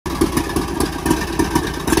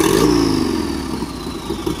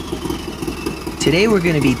Today we're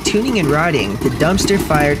going to be tuning and riding the Dumpster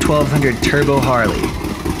Fire 1200 Turbo Harley.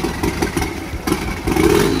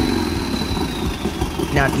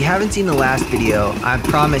 Now if you haven't seen the last video, I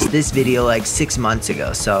promised this video like 6 months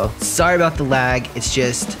ago, so sorry about the lag. It's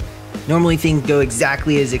just normally things go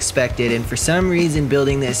exactly as expected, and for some reason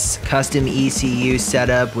building this custom ECU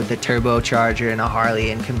setup with a turbocharger and a Harley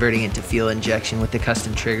and converting it to fuel injection with the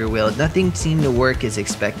custom trigger wheel, nothing seemed to work as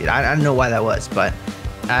expected. I don't know why that was, but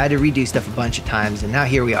I had to redo stuff a bunch of times, and now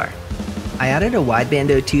here we are. I added a wideband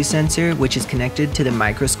O2 sensor, which is connected to the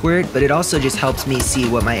Microsquirt, but it also just helps me see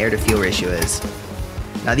what my air-to-fuel ratio is.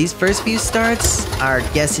 Now these first few starts are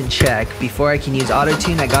guess and check. Before I can use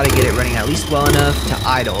auto-tune, I gotta get it running at least well enough to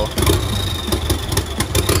idle.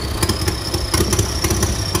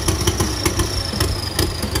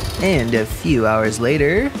 And a few hours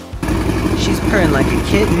later, she's purring like a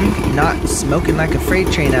kitten, not smoking like a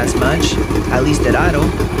freight train as much, at least at idle.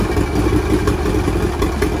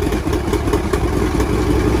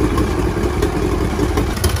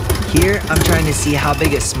 Here, I'm trying to see how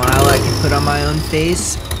big a smile I can put on my own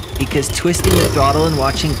face, because twisting the throttle and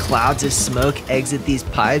watching clouds of smoke exit these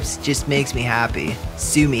pipes just makes me happy.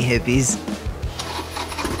 Sue me, hippies.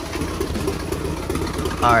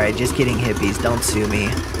 Alright, just kidding, hippies, don't sue me.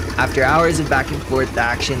 After hours of back and forth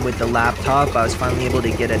action with the laptop, I was finally able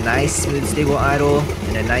to get a nice smooth stable idle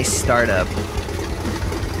and a nice startup.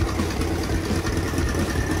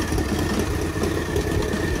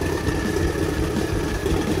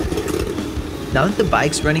 Now that the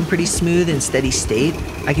bike's running pretty smooth and steady state,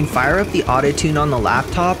 I can fire up the auto tune on the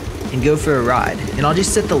laptop and go for a ride. And I'll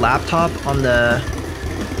just set the laptop on the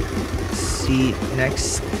seat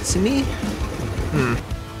next to me.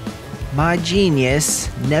 My genius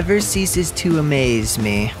never ceases to amaze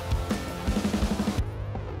me.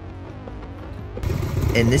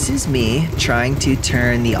 And this is me trying to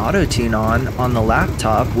turn the auto tune on the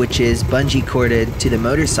laptop, which is bungee corded to the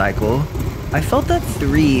motorcycle. I felt that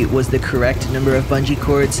 3 was the correct number of bungee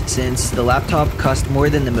cords since the laptop cost more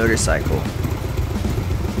than the motorcycle.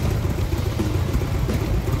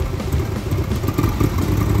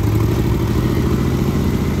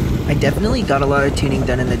 I definitely got a lot of tuning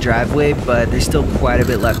done in the driveway, but there's still quite a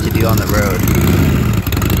bit left to do on the road.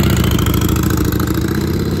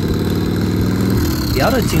 The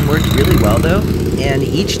auto-tune worked really well though, and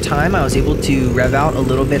each time I was able to rev out a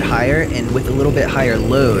little bit higher and with a little bit higher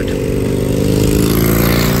load.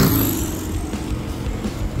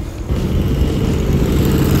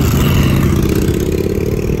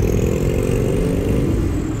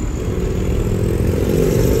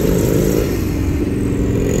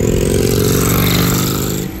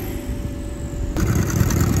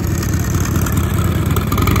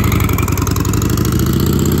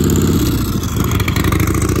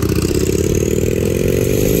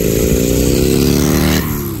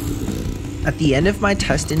 At the end of my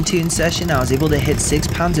test and tune session, I was able to hit 6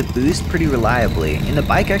 pounds of boost pretty reliably, and the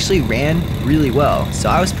bike actually ran really well, so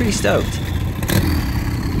I was pretty stoked.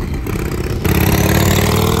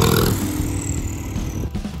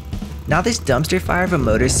 Now this dumpster fire of a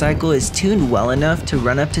motorcycle is tuned well enough to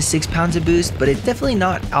run up to 6 pounds of boost, but it's definitely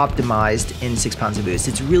not optimized in 6 pounds of boost.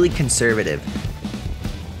 It's really conservative.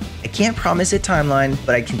 I can't promise a timeline,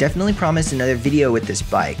 but I can definitely promise another video with this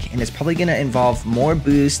bike, and it's probably going to involve more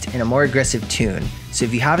boost and a more aggressive tune. So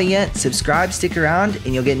if you haven't yet, subscribe, stick around,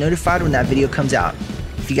 and you'll get notified when that video comes out.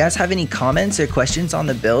 If you guys have any comments or questions on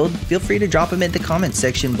the build, feel free to drop them in the comments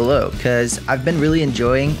section below, because I've been really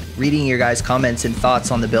enjoying reading your guys' comments and thoughts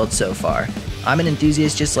on the build so far. I'm an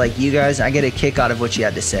enthusiast just like you guys, and I get a kick out of what you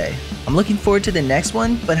had to say. I'm looking forward to the next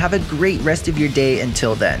one, but have a great rest of your day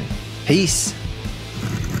until then. Peace!